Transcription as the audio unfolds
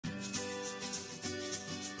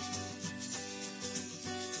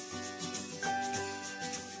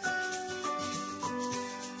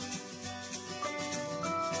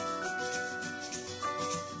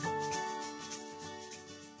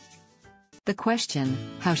The question,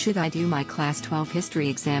 how should I do my Class 12 history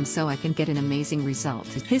exam so I can get an amazing result?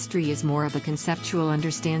 History is more of a conceptual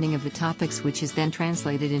understanding of the topics which is then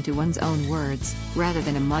translated into one's own words, rather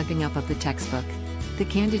than a mugging up of the textbook. The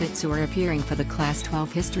candidates who are appearing for the Class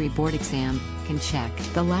 12 History Board exam can check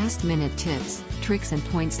the last-minute tips, tricks and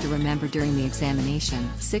points to remember during the examination.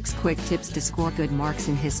 6 quick tips to score good marks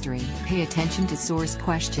in history. Pay attention to source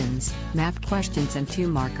questions, map questions and 2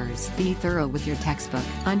 markers. Be thorough with your textbook.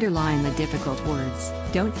 Underline the difficult words.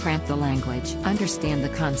 Don't cramp the language. Understand the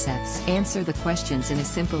concepts. Answer the questions in a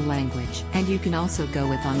simple language. And you can also go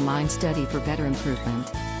with online study for better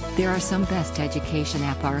improvement. There are some best education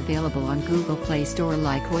apps are available on Google Play Store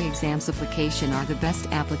like OI Exams application are the best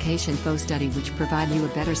application for study which provide you a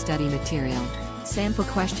better study material, sample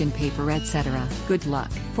question paper etc. Good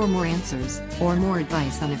luck. For more answers, or more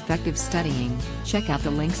advice on effective studying, check out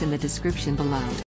the links in the description below.